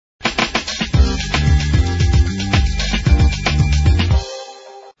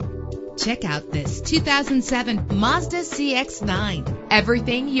Check out this 2007 Mazda CX-9.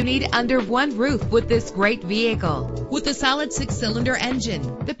 Everything you need under one roof with this great vehicle. With a solid 6-cylinder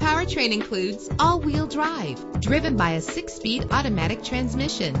engine, the powertrain includes all-wheel drive, driven by a 6-speed automatic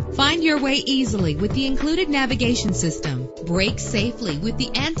transmission. Find your way easily with the included navigation system. Brake safely with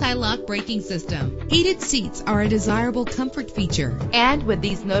the anti-lock braking system. Heated seats are a desirable comfort feature. And with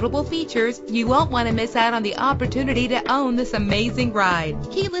these notable features, you won't want to miss out on the opportunity to own this amazing ride.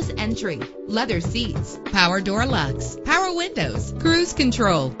 Keyless entry, leather seats, power door locks, power windows, cruise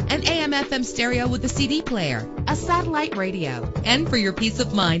control, an AM/FM stereo with a CD player, a satellite radio. And for your peace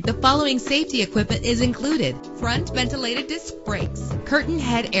of mind, the following safety equipment is included: front ventilated disc brakes, curtain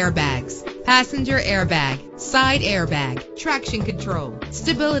head airbags, passenger airbag, side airbag, traction control,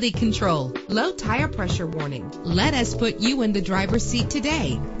 stability control, low tire pressure warning. Let us put you in the driver's seat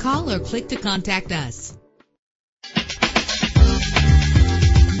today. Call or click to contact us.